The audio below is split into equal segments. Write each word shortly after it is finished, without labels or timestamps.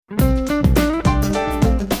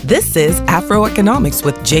This is AfroEconomics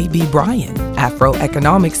with J.B. Bryan.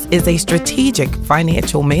 AfroEconomics is a strategic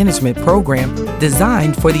financial management program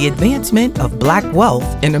designed for the advancement of Black wealth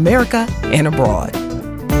in America and abroad.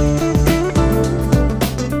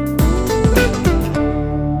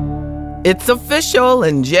 It's official.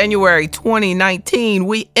 In January 2019,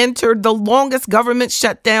 we entered the longest government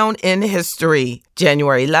shutdown in history.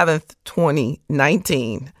 January 11th,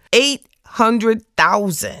 2019.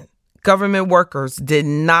 800,000 government workers did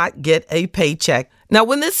not get a paycheck. Now,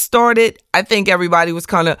 when this started, I think everybody was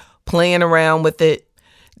kind of playing around with it,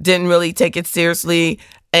 didn't really take it seriously,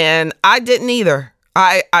 and I didn't either.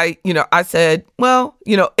 I said, well,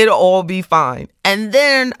 it'll all be fine. And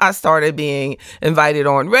then I started being invited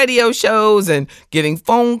on radio shows and getting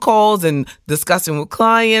phone calls and discussing with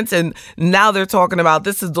clients. And now they're talking about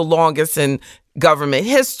this is the longest in government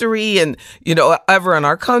history and, ever in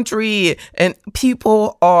our country. And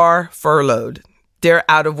people are furloughed. They're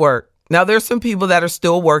out of work. Now, there's some people that are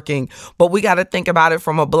still working, but we got to think about it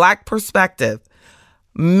from a Black perspective.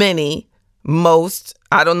 Most,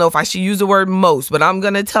 I don't know if I should use the word most, but I'm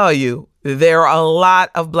going to tell you, there are a lot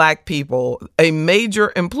of Black people. A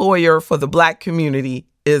major employer for the Black community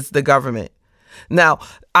is the government. Now,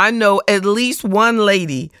 I know at least one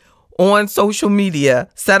lady on social media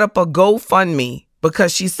set up a GoFundMe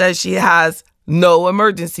because she says she has no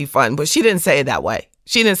emergency fund, but she didn't say it that way.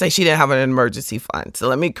 She didn't say she didn't have an emergency fund. So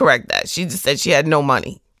let me correct that. She just said she had no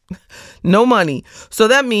money. No money. So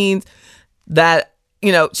that means that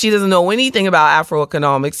she doesn't know anything about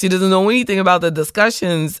AfroEconomics. She doesn't know anything about the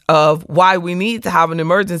discussions of why we need to have an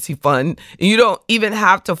emergency fund. You don't even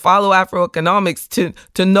have to follow AfroEconomics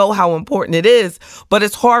to know how important it is. But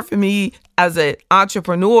it's hard for me as an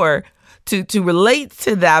entrepreneur to relate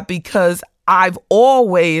to that because I've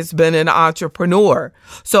always been an entrepreneur.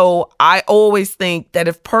 So I always think that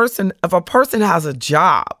if a person has a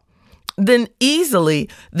job, then easily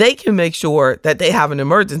they can make sure that they have an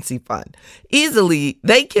emergency fund. Easily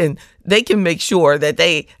they can make sure that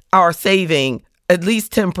they are saving at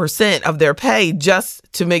least 10% of their pay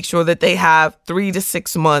just to make sure that they have 3 to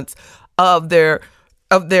 6 months of their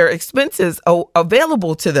expenses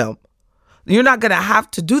available to them. You're not going to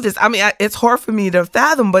have to do this. I mean, it's hard for me to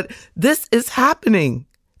fathom, but this is happening.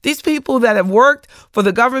 These people that have worked for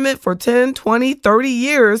the government for 10, 20, 30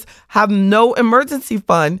 years have no emergency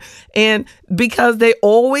fund. And because they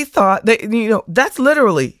always thought that, that's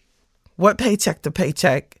literally what paycheck to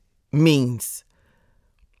paycheck means.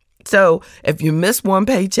 So if you miss one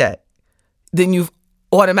paycheck, then you've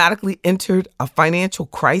automatically entered a financial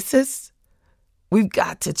crisis. We've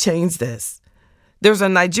got to change this. There's a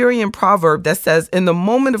Nigerian proverb that says, in the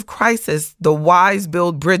moment of crisis, the wise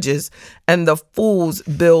build bridges and the fools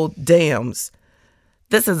build dams.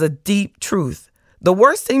 This is a deep truth. The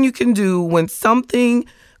worst thing you can do when something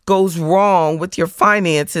goes wrong with your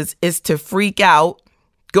finances is to freak out,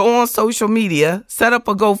 go on social media, set up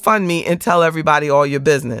a GoFundMe, and tell everybody all your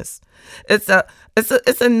business. It's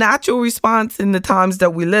a natural response in the times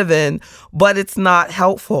that we live in, but it's not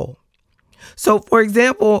helpful. So, for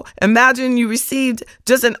example, imagine you received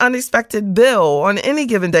just an unexpected bill on any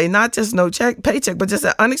given day, not just no paycheck, but just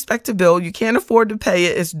an unexpected bill. You can't afford to pay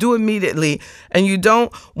it. It's due immediately. And you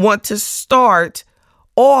don't want to start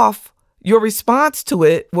off your response to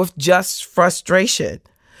it with just frustration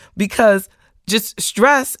because just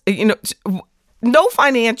stress, no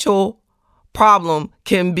financial problem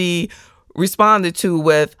can be responded to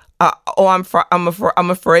with, I'm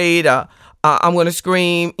afraid, I'm going to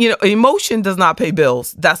scream. Emotion does not pay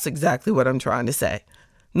bills. That's exactly what I'm trying to say.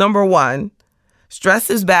 Number one, stress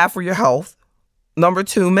is bad for your health. Number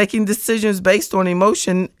two, making decisions based on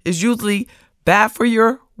emotion is usually bad for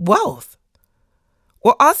your wealth.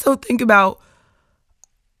 Well, also think about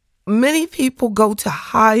many people go to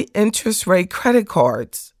high interest rate credit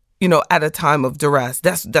cards, at a time of duress.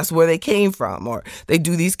 That's where they came from. Or they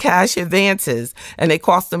do these cash advances and they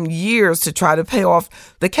cost them years to try to pay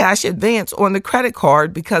off the cash advance on the credit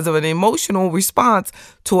card because of an emotional response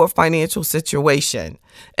to a financial situation.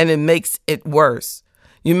 And it makes it worse.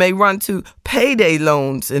 You may run to payday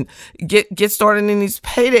loans and get started in these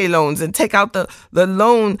payday loans and take out the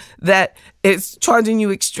loan that is charging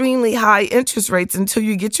you extremely high interest rates until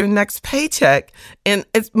you get your next paycheck. And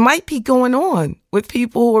it might be going on with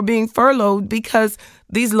people who are being furloughed because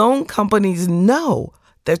these loan companies know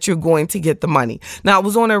that you're going to get the money. Now, I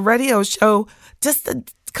was on a radio show just a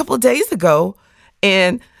couple of days ago,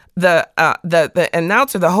 and the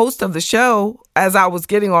announcer, the host of the show, as I was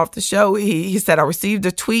getting off the show, he said, I received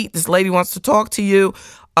a tweet. This lady wants to talk to you.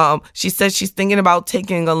 She said she's thinking about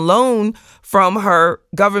taking a loan from her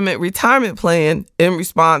government retirement plan in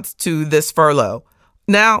response to this furlough.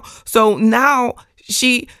 Now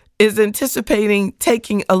she is anticipating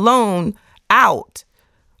taking a loan out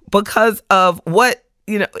because of what,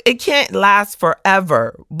 it can't last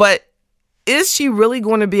forever. But is she really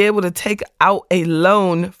going to be able to take out a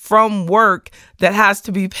loan from work that has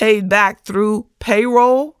to be paid back through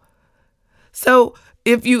payroll? So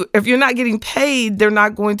if you're not getting paid, they're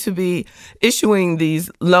not going to be issuing these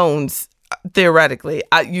loans theoretically.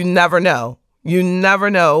 You never know. You never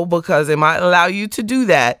know, because it might allow you to do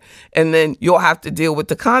that. And then you'll have to deal with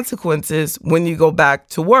the consequences when you go back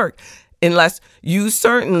to work. Unless you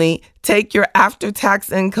certainly take your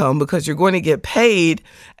after-tax income, because you're going to get paid,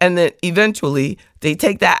 and then eventually they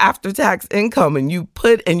take that after-tax income and you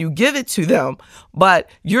give it to them. But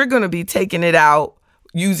you're going to be taking it out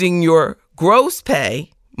using your gross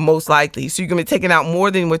pay, most likely. So you're going to be taking out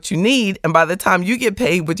more than what you need. And by the time you get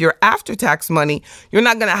paid with your after-tax money, you're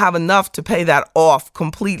not going to have enough to pay that off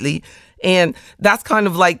completely. And that's kind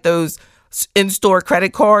of like those in-store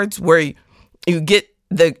credit cards where you get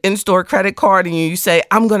the in-store credit card and you say,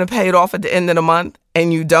 I'm going to pay it off at the end of the month,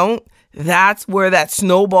 and you don't. That's where that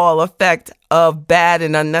snowball effect of bad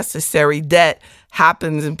and unnecessary debt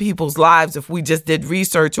happens in people's lives if we just did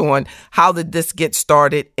research on how did this get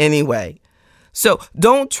started anyway. So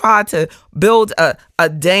don't try to build a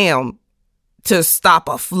dam to stop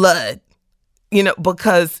a flood,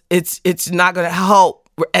 because it's not going to help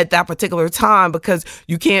at that particular time, because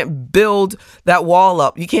you can't build that wall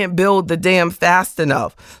up. You can't build the dam fast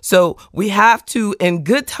enough. So we have to, in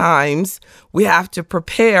good times, we have to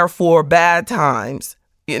prepare for bad times.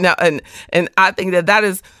 And I think that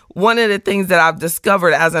is one of the things that I've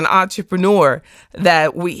discovered as an entrepreneur,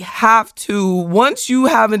 that we have to, once you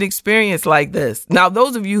have an experience like this. Now,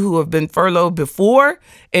 those of you who have been furloughed before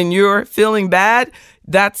and you're feeling bad,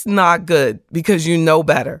 that's not good, because you know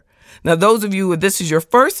better. Now, those of you, if this is your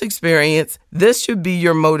first experience, this should be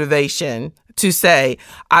your motivation to say,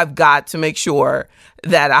 I've got to make sure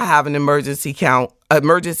that I have an emergency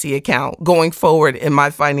account going forward in my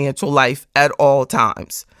financial life at all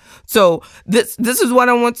times. So this is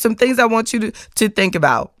what some things I want you to think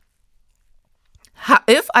about.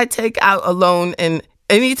 If I take out a loan in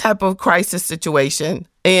any type of crisis situation,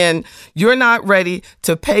 and you're not ready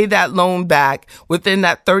to pay that loan back within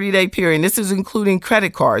that 30-day period, this is including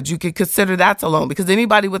credit cards, you could consider that's a loan, because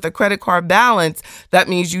anybody with a credit card balance, that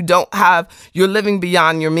means you're living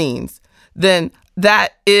beyond your means. Then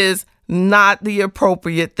that is not the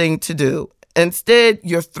appropriate thing to do. Instead,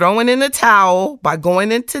 you're throwing in the towel by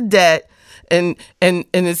going into debt, and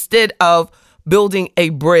instead of building a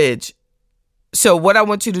bridge. So what I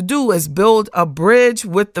want you to do is build a bridge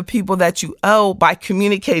with the people that you owe by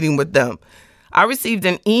communicating with them. I received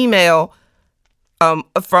an email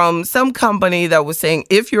from some company that was saying,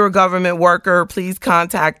 if you're a government worker, please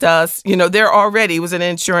contact us. It was an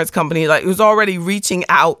insurance company, it was already reaching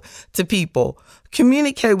out to people.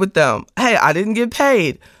 Communicate with them. Hey, I didn't get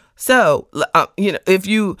paid. So, if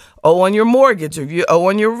you owe on your mortgage, or if you owe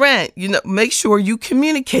on your rent, make sure you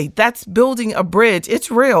communicate. That's building a bridge.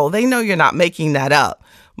 It's real. They know you're not making that up.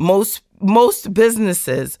 Most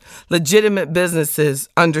businesses, legitimate businesses,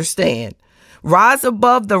 understand. Rise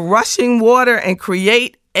above the rushing water and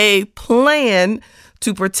create a plan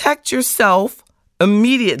to protect yourself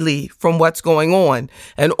immediately from what's going on,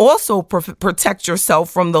 and also protect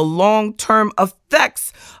yourself from the long-term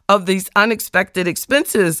effects of these unexpected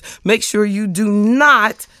expenses. Make sure you do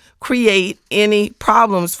not create any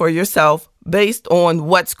problems for yourself based on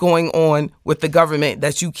what's going on with the government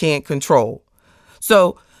that you can't control.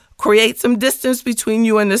 So create some distance between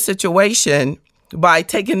you and the situation by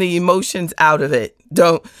taking the emotions out of it.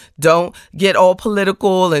 Don't get all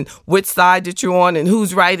political and which side that you're on and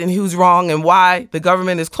who's right and who's wrong and why the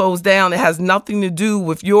government is closed down. It has nothing to do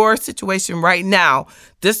with your situation right now.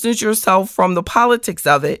 Distance yourself from the politics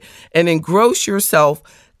of it and engross yourself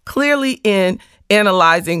clearly in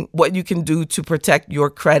analyzing what you can do to protect your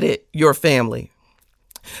credit, your family.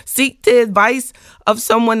 Seek the advice of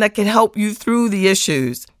someone that can help you through the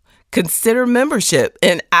issues. Consider membership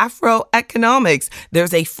in AfroEconomics.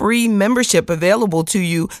 There's a free membership available to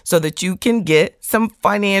you so that you can get some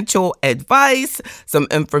financial advice, some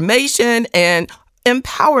information, and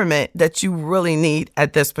empowerment that you really need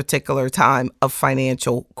at this particular time of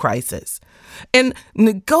financial crisis. And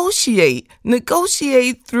negotiate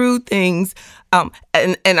through things. And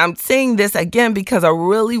I'm saying this again because I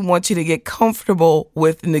really want you to get comfortable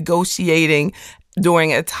with negotiating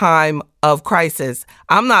during a time of crisis.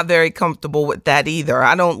 I'm not very comfortable with that either.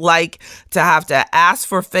 I don't like to have to ask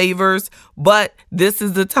for favors, but this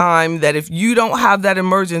is the time that if you don't have that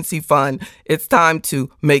emergency fund, it's time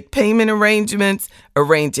to make payment arrangements,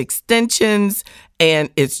 arrange extensions, and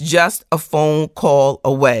it's just a phone call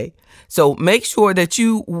away. So make sure that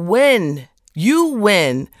you win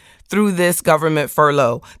through this government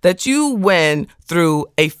furlough, that you win through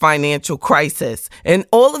a financial crisis. And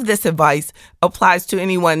all of this advice applies to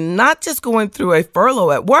anyone not just going through a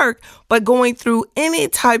furlough at work, but going through any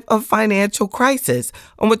type of financial crisis.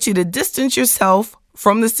 I want you to distance yourself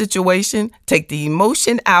from the situation, take the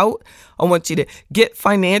emotion out. I want you to get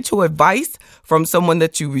financial advice from someone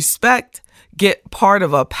that you respect. Get part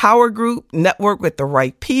of a power group, network with the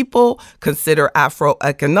right people, consider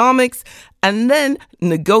AfroEconomics, and then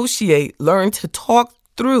negotiate, learn to talk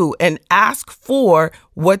through and ask for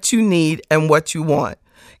what you need and what you want.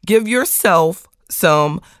 Give yourself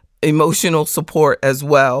some emotional support as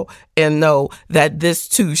well, and know that this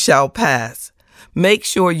too shall pass. Make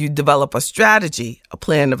sure you develop a strategy, a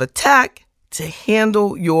plan of attack, to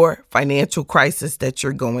handle your financial crisis that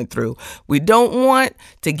you're going through. We don't want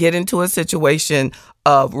to get into a situation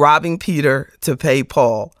of robbing Peter to pay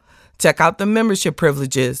Paul. Check out the membership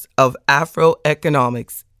privileges of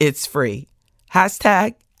AfroEconomics. It's free.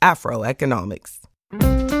 #AfroEconomics.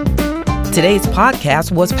 Today's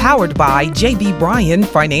podcast was powered by J.B. Bryan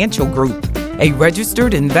Financial Group, a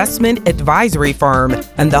registered investment advisory firm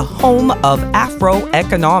and the home of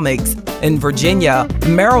AfroEconomics in Virginia,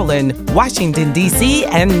 Maryland, Washington, D.C.,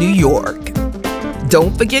 and New York.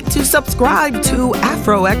 Don't forget to subscribe to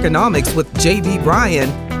AfroEconomics with J.B. Bryan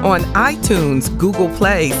on iTunes, Google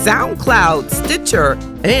Play, SoundCloud, Stitcher,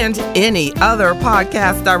 and any other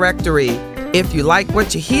podcast directory. If you like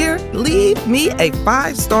what you hear, leave me a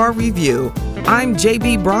 5-star review. I'm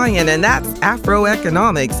J.B. Bryan, and that's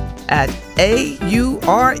AfroEconomics at AURN.com.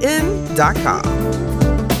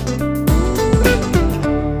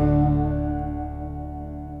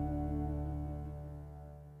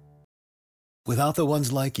 Without the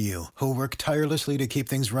ones like you, who work tirelessly to keep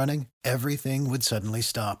things running, everything would suddenly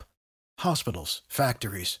stop. Hospitals,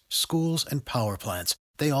 factories, schools, and power plants,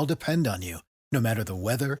 they all depend on you. No matter the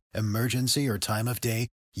weather, emergency, or time of day,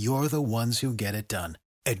 you're the ones who get it done.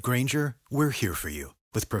 At Grainger, we're here for you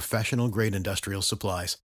with professional-grade industrial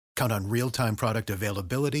supplies. Count on real-time product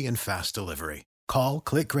availability and fast delivery. Call,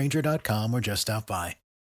 click Grainger.com, or just stop by.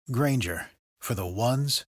 Grainger, for the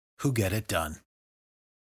ones who get it done.